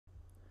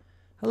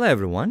Hello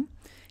everyone.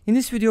 In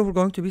this video we're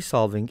going to be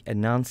solving a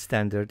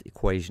non-standard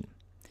equation.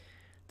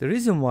 The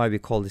reason why we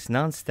call this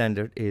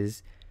non-standard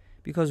is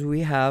because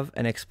we have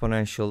an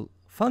exponential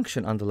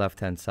function on the left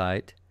hand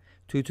side,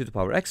 2 to the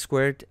power x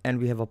squared, and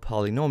we have a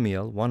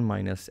polynomial 1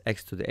 minus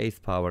x to the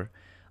 8th power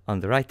on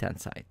the right hand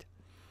side.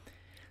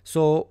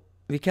 So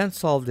we can't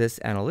solve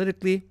this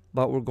analytically,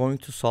 but we're going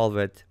to solve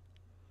it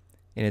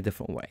in a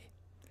different way.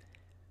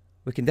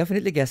 We can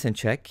definitely guess and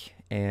check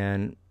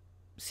and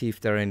see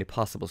if there are any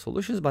possible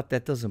solutions, but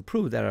that doesn't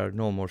prove there are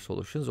no more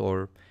solutions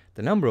or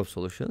the number of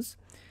solutions.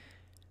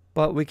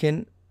 But we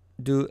can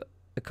do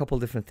a couple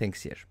different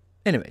things here.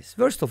 Anyways,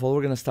 first of all,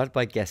 we're going to start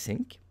by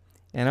guessing,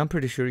 and I'm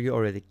pretty sure you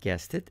already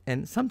guessed it.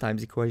 And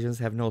sometimes equations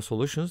have no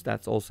solutions.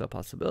 That's also a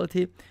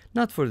possibility.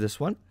 Not for this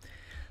one.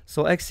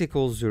 So x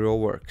equals 0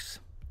 works.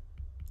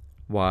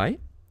 Why?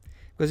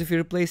 Because if you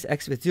replace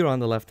x with 0 on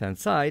the left hand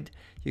side,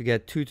 you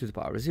get 2 to the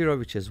power 0,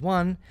 which is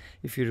 1.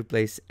 If you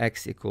replace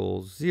x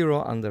equals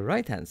 0 on the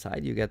right hand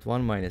side, you get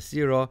 1 minus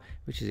 0,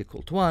 which is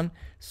equal to 1.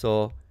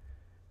 So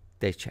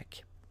they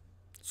check.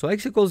 So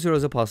x equals 0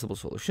 is a possible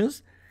solution.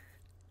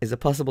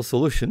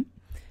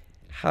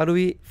 How do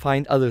we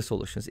find other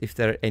solutions, if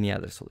there are any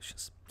other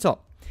solutions? So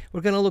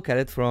we're going to look at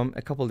it from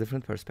a couple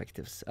different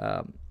perspectives.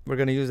 We're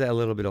going to use a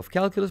little bit of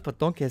calculus, but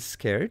don't get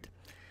scared.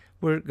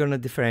 We're going to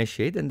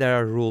differentiate, and there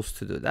are rules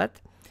to do that.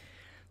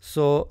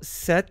 So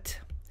set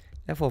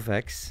f of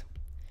x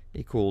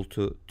equal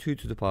to 2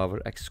 to the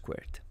power x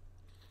squared.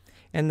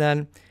 And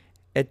then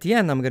at the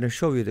end, I'm going to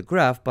show you the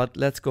graph, but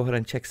let's go ahead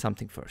and check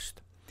something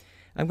first.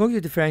 I'm going to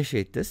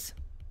differentiate this.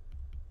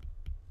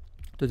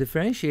 To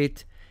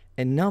differentiate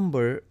a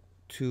number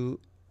to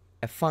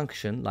a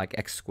function like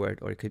x squared,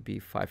 or it could be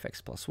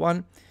 5x plus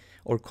 1,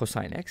 or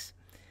cosine x,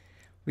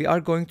 we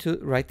are going to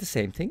write the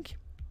same thing,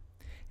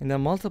 and then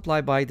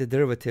multiply by the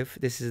derivative.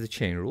 This is the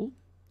chain rule,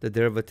 the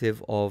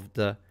derivative of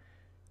the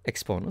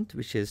exponent,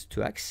 which is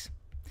 2x,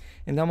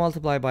 and then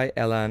multiply by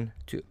ln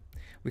 2.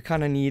 We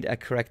kind of need a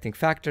correcting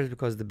factor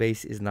because the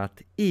base is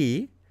not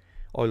e,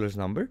 Euler's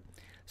number,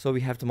 so we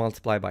have to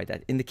multiply by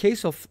that. In the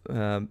case of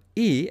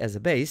e as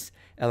a base,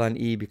 ln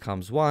e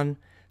becomes 1,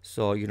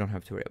 so you don't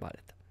have to worry about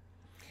it.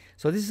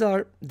 So this is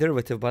our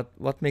derivative, but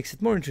what makes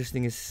it more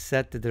interesting is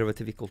set the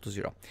derivative equal to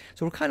 0.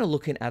 So we're kind of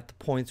looking at the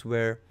points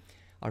where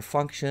our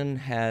function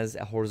has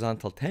a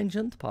horizontal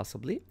tangent,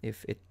 possibly,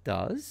 if it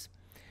does.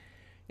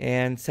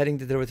 And setting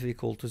the derivative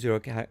equal to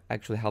 0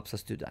 actually helps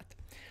us do that.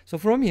 So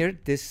from here,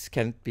 this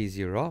can't be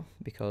 0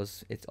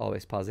 because it's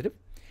always positive.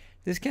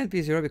 This can't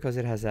be 0 because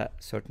it has a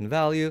certain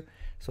value.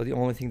 So the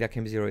only thing that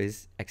can be 0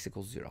 is x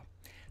equals 0.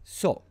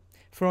 So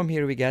from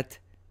here, we get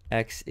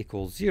x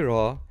equals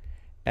 0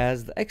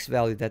 as the x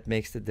value that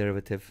makes the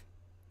derivative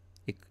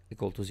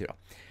equal to 0.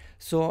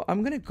 So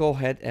I'm going to go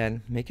ahead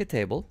and make a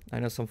table. I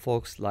know some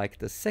folks like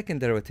the second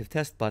derivative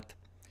test, but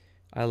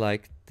I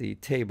like the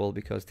table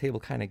because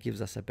table kind of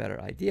gives us a better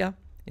idea,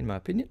 in my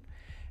opinion.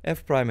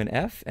 F prime and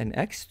f and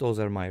x, those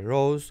are my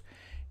rows,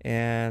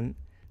 and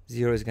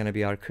 0 is going to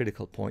be our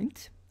critical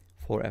point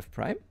for f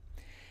prime.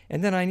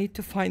 And then I need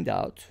to find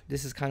out,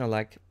 this is kind of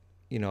like,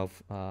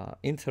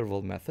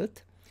 interval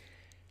method.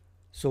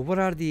 So what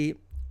are the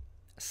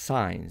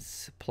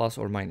signs, plus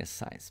or minus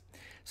signs?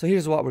 So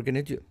here's what we're going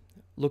to do.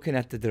 Looking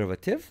at the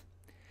derivative,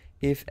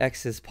 if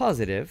x is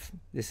positive,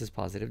 this is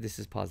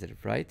positive,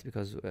 right?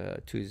 Because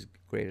 2 is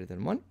greater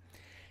than 1.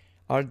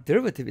 Our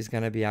derivative is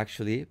going to be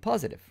actually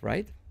positive,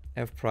 right?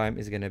 F prime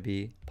is going to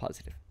be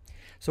positive.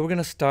 So we're going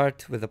to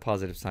start with a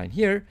positive sign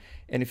here.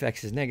 And if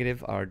x is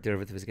negative, our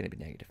derivative is going to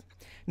be negative.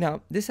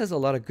 Now, this has a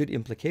lot of good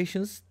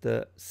implications.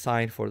 The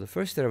sign for the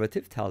first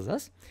derivative tells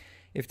us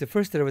if the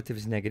first derivative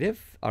is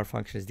negative, our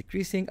function is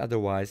decreasing.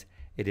 Otherwise,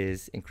 it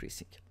is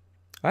increasing.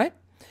 All right?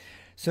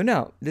 So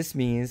now this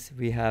means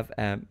we have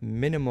a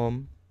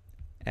minimum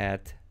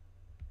at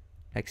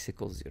x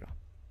equals 0.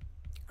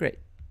 Great.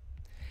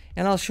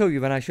 And I'll show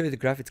you, when I show you the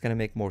graph, it's going to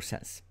make more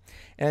sense.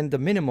 And the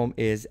minimum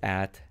is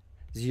at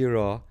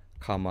 0,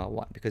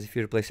 1. Because if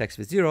you replace x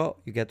with 0,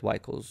 you get y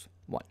equals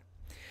 1.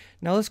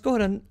 Now let's go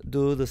ahead and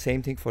do the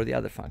same thing for the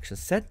other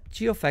functions. Set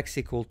g of x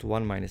equal to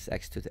 1 minus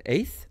x to the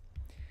 8th.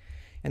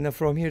 And then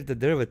from here, the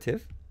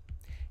derivative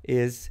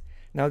is,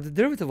 now the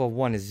derivative of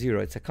 1 is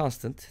 0. It's a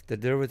constant. The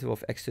derivative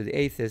of x to the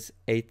 8th is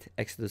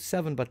 8x to the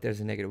 7, but there's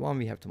a negative 1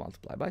 we have to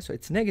multiply by. So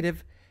it's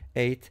negative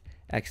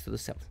 8x to the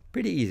 7.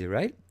 Pretty easy,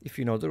 right? If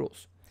you know the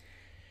rules.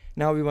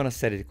 Now we want to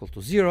set it equal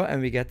to 0,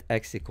 and we get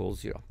x equals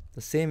 0.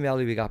 The same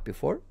value we got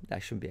before.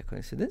 That shouldn't be a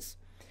coincidence.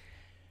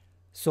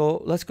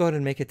 So let's go ahead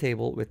and make a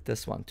table with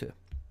this one too.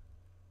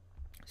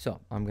 So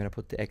I'm going to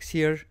put the x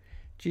here,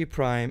 g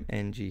prime,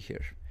 and g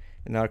here.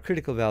 And our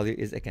critical value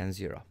is again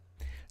 0.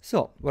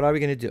 So what are we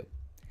going to do?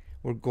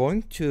 We're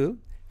going to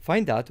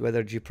find out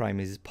whether g prime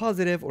is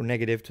positive or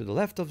negative to the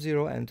left of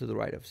 0 and to the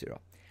right of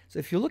 0. So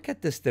if you look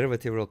at this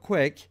derivative real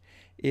quick,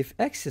 if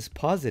x is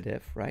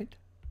positive, right,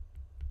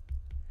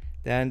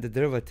 then the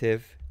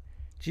derivative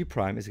g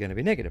prime is going to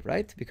be negative,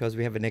 right? Because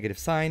we have a negative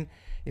sign.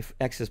 If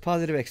x is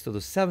positive, x to the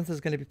 7th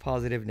is going to be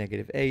positive,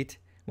 negative 8,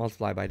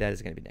 multiplied by that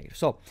is going to be negative.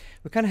 So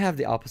we kind of have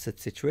the opposite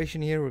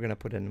situation here. We're going to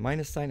put a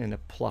minus sign and a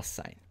plus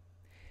sign,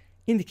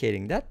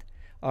 indicating that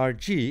our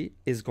g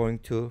is going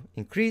to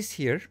increase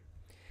here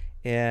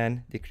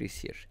and decrease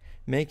here,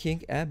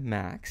 making a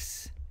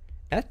max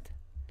at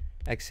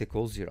x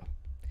equals 0.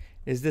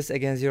 Is this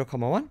again 0,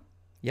 1?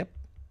 Yep,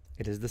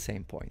 it is the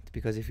same point,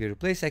 because if you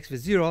replace x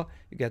with 0,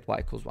 you get y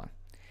equals 1.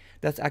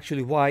 That's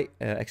actually why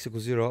x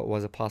equals 0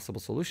 was a possible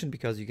solution,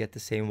 because you get the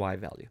same y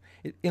value.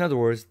 In other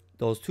words,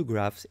 those two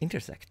graphs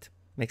intersect.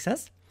 Make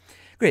sense?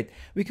 Great.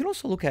 We can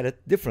also look at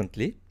it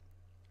differently.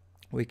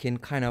 We can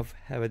kind of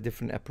have a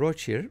different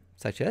approach here,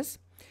 such as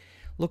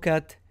look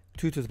at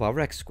 2 to the power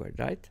x squared,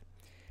 right?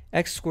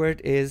 X squared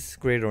is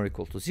greater or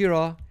equal to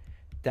 0.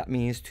 That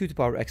means 2 to the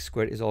power x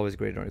squared is always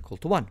greater or equal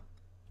to 1,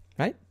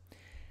 right?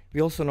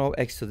 We also know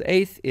x to the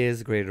 8th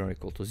is greater or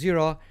equal to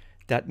 0.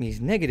 That means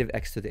negative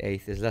x to the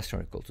 8th is less than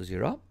or equal to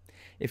 0.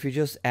 If you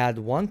just add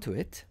 1 to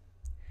it,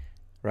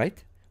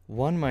 right?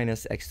 1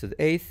 minus x to the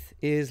 8th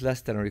is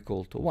less than or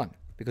equal to 1,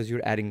 because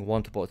you're adding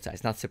 1 to both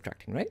sides, not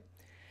subtracting, right?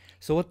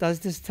 So what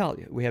does this tell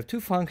you? We have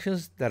two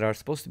functions that are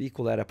supposed to be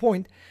equal at a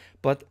point,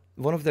 but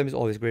one of them is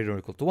always greater or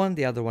equal to 1.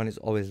 The other one is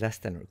always less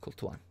than or equal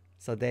to 1.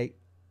 So they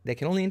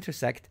can only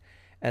intersect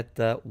at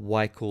the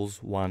y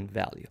equals 1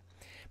 value.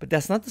 But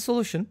that's not the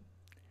solution.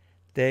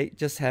 It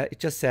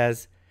just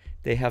says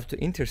they have to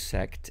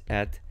intersect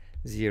at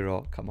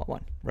 0,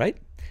 1, right?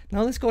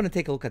 Now let's go and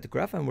take a look at the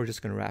graph, and we're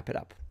just going to wrap it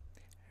up.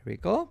 Here we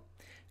go.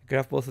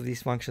 Graph both of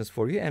these functions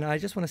for you, and I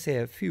just want to say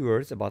a few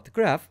words about the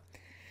graph.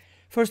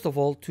 First of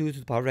all, 2 to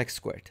the power x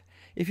squared.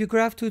 If you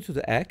graph 2 to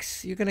the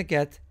x, you're going to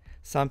get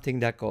something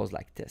that goes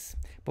like this.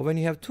 But when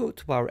you have 2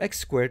 to the power x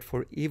squared,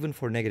 even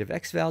for negative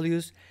x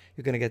values,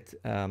 you're going to get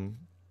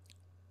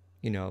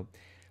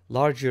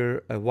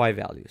larger y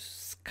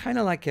values. Kind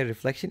of like a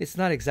reflection. It's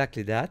not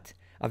exactly that.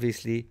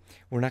 Obviously,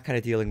 we're not kind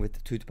of dealing with the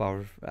 2 to the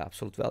power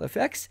absolute value of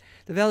x.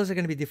 The values are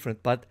going to be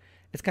different, but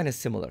it's kind of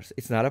similar.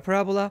 It's not a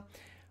parabola,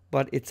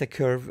 but it's a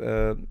curve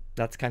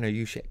that's kind of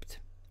U-shaped,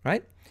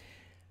 right?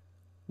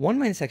 1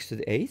 minus x to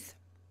the 8th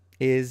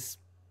is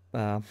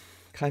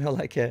kind of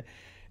like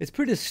it's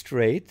pretty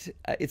straight.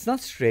 It's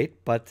not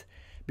straight, but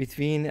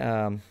between,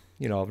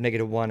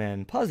 negative 1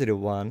 and positive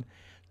 1,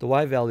 the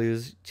y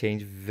values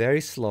change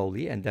very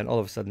slowly, and then all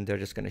of a sudden they're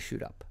just going to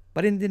shoot up,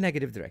 but in the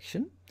negative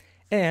direction.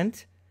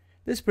 And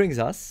this brings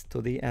us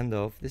to the end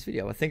of this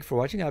video. Well, thank you for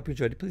watching. I hope you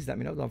enjoyed it. Please let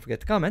me know. Don't forget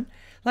to comment,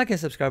 like, and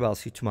subscribe. I'll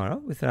see you tomorrow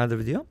with another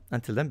video.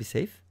 Until then, be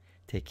safe,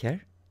 take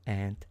care,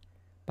 and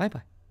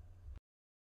bye-bye.